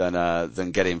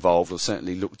than get involved, or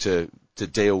certainly look to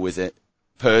deal with it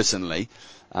personally.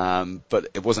 But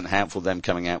it wasn't helpful them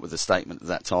coming out with a statement at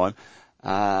that time.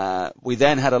 We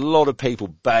then had a lot of people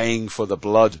baying for the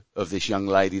blood of this young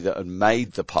lady that had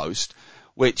made the post,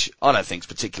 which I don't think is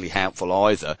particularly helpful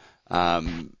either.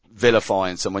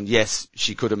 Vilifying someone, yes,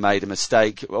 she could have made a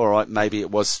mistake. All right, maybe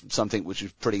it was something which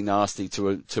was pretty nasty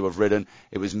to have written.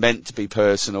 It was meant to be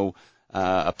personal,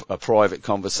 a private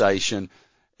conversation.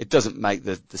 It doesn't make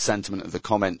the sentiment of the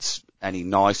comments any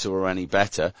nicer or any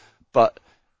better. But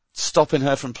stopping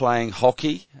her from playing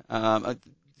hockey,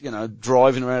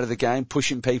 driving her out of the game,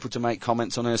 pushing people to make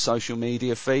comments on her social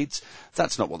media feeds,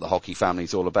 that's not what the hockey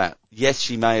family's all about. Yes,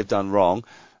 she may have done wrong,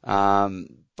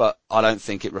 but I don't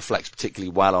think it reflects particularly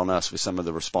well on us with some of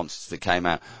the responses that came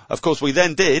out. Of course, we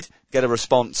then did get a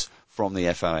response from the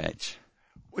FIH.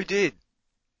 We did.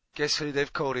 Guess who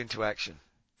they've called into action?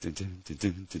 Integrity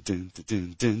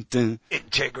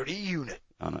Unit.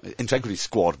 Oh, no. Integrity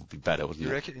Squad would be better, wouldn't it?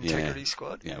 You reckon Integrity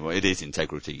Squad? Yeah, well, it is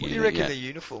Integrity Unit. What do you reckon the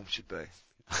uniform should be?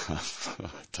 I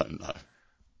don't know.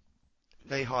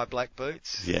 Knee-high black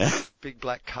boots? Yeah. Big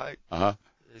black coat? Uh-huh.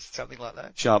 Something like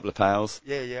that? Sharp lapels?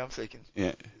 Yeah, I'm thinking.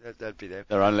 Yeah. That'd be there.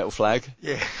 Their own little flag?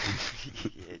 Yeah.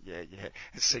 yeah.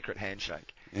 A secret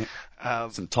handshake. Yeah.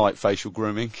 Some tight facial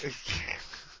grooming.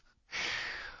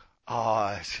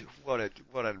 Oh, what a.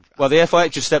 Well, the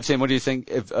FIH just stepped in. What do you think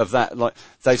of that? Like,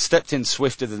 they've stepped in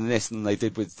swifter than this than they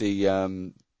did with the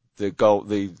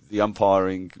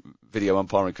umpiring, video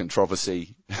umpiring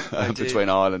controversy between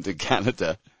Ireland and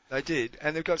Canada. They did,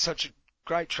 and they've got such a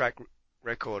great track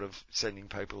record of sending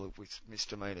people with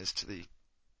misdemeanors to the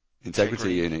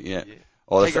Integrity unit, yeah. Yeah.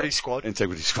 Well, Integrity squad.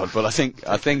 Integrity squad. Well, I think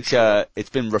it's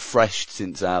been refreshed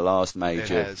since our last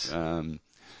major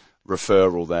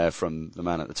referral there from the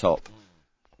man at the top.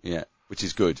 Yeah, which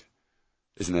is good,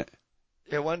 isn't it?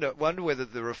 Yeah, wonder whether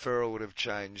the referral would have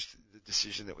changed the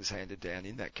decision that was handed down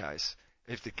in that case,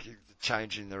 if the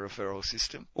change in the referral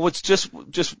system. Well, it's just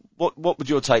what would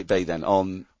your take be then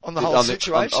on the whole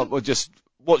situation?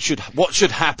 What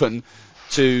should happen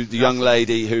to the young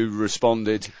lady who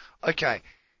responded? Okay.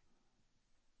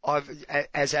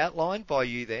 As outlined by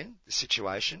you then, the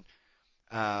situation,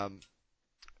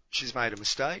 she's made a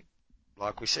mistake.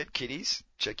 Like we said, kiddies,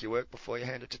 check your work before you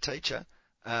hand it to teacher.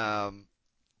 That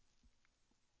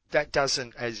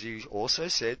doesn't, as you also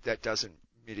said, that doesn't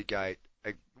mitigate,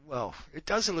 it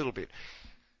does a little bit.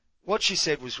 What she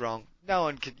said was wrong. No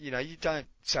one could, you don't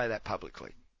say that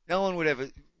publicly. No one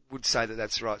would say that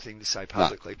that's the right thing to say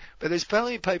publicly. No. But there's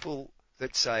plenty of people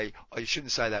that say, you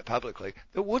shouldn't say that publicly,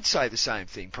 that would say the same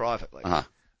thing privately. Uh-huh.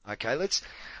 Okay, let's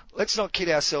not kid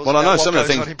ourselves about I know what some goes of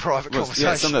the things, on in private conversations.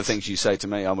 Yeah, some of the things you say to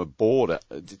me, I'm bored at.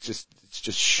 It's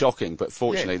just shocking, but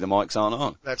fortunately the mics aren't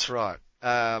on. That's right.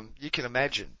 You can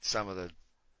imagine some of the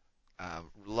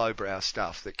lowbrow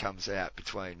stuff that comes out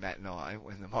between Matt and I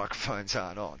when the microphones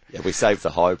aren't on. Yeah, we save the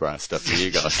highbrow stuff for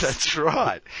you guys. That's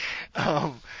right.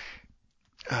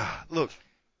 Look,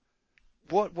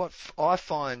 what I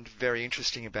find very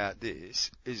interesting about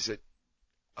this is that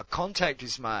a contact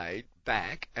is made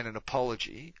back and an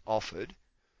apology offered,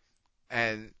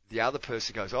 and the other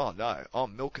person goes, "Oh no,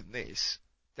 I'm milking this."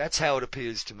 That's how it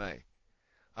appears to me.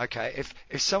 Okay,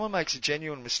 if someone makes a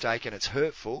genuine mistake and it's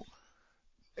hurtful,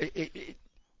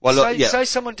 say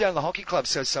someone down the hockey club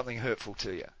says something hurtful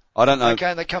to you. I don't know. Okay,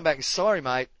 and they come back, "Sorry,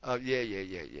 mate." Oh,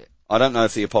 yeah. I don't know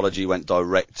if the apology went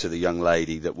direct to the young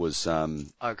lady that was.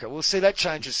 Okay, well, see, that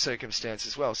changes circumstance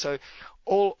as well. So,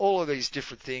 all of these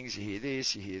different things, you hear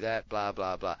this, you hear that, blah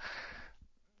blah blah.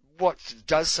 What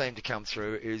does seem to come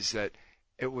through is that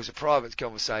it was a private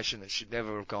conversation that should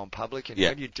never have gone public, and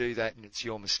when you do that and it's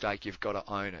your mistake, you've got to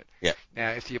own it. Yeah.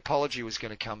 Now, if the apology was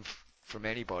going to come from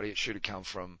anybody, it should have come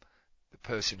from the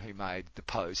person who made the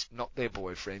post, not their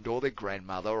boyfriend or their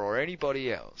grandmother or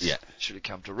anybody else. Yeah. It should have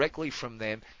come directly from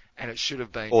them, and it should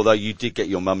have been... Although you did get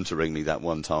your mum to ring me that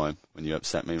one time when you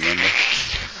upset me, remember?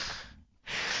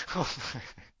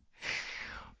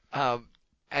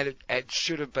 And it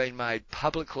should have been made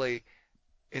publicly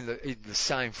in the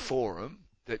same forum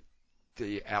that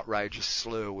the outrageous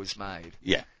slur was made.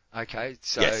 Yeah. Okay,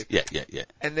 so... Yes, yeah.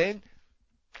 And then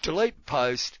delete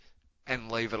post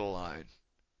and leave it alone.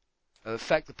 Now, the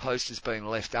fact the post has been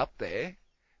left up there,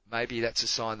 maybe that's a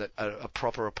sign that a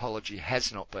proper apology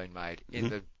has not been made in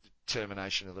the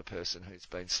determination of the person who's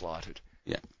been slighted.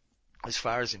 Yeah. As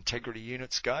far as integrity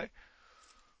units go,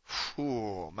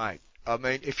 mate, I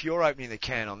mean, if you're opening the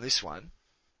can on this one,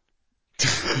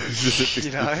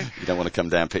 you don't want to come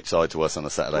down pitch side to us on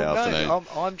a Saturday afternoon. No,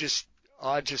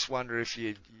 I just wonder if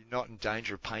you're not in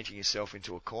danger of painting yourself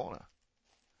into a corner.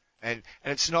 And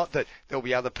it's not that there'll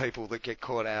be other people that get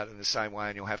caught out in the same way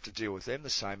and you'll have to deal with them the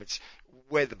same. It's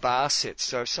where the bar sits.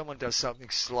 So if someone does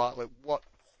something slightly,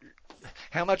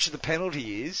 how much of the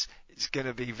penalty is going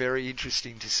to be very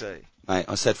interesting to see. Mate,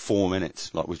 I said 4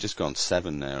 minutes. Like, we've just gone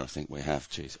 7 now. I think we have.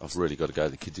 Jeez, I've really got to go.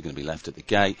 The kids are going to be left at the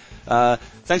gate.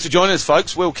 Thanks for joining us,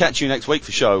 folks. We'll catch you next week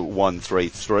for show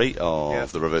 133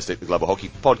 of the Reverse Stick, the Global Hockey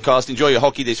Podcast. Enjoy your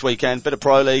hockey this weekend. Bit of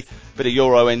Pro League, bit of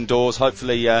Euro indoors.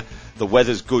 Hopefully, the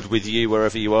weather's good with you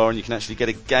wherever you are and you can actually get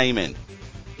a game in.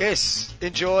 Yes,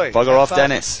 enjoy. Bugger off,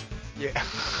 Dennis. Yeah.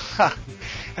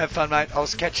 Have fun, mate. I'll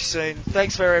catch you soon.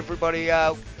 Thanks for everybody.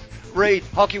 Read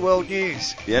Hockey World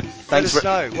News. Yep. Let us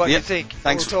know what you think.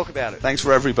 We'll talk about it. Thanks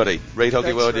for everybody. Read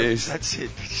Hockey World News. That's it.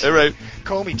 Hooroo.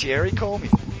 Call me, Jerry. Call me.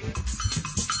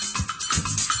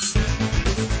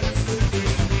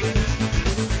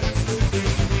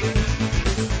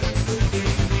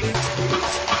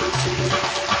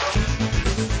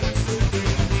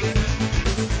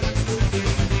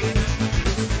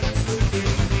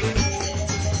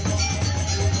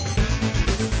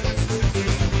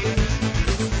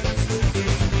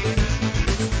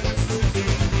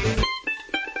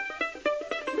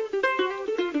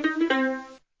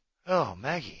 Oh,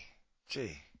 Maggie.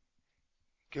 Gee.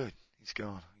 Good. He's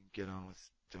gone. Get on with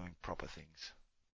doing proper things.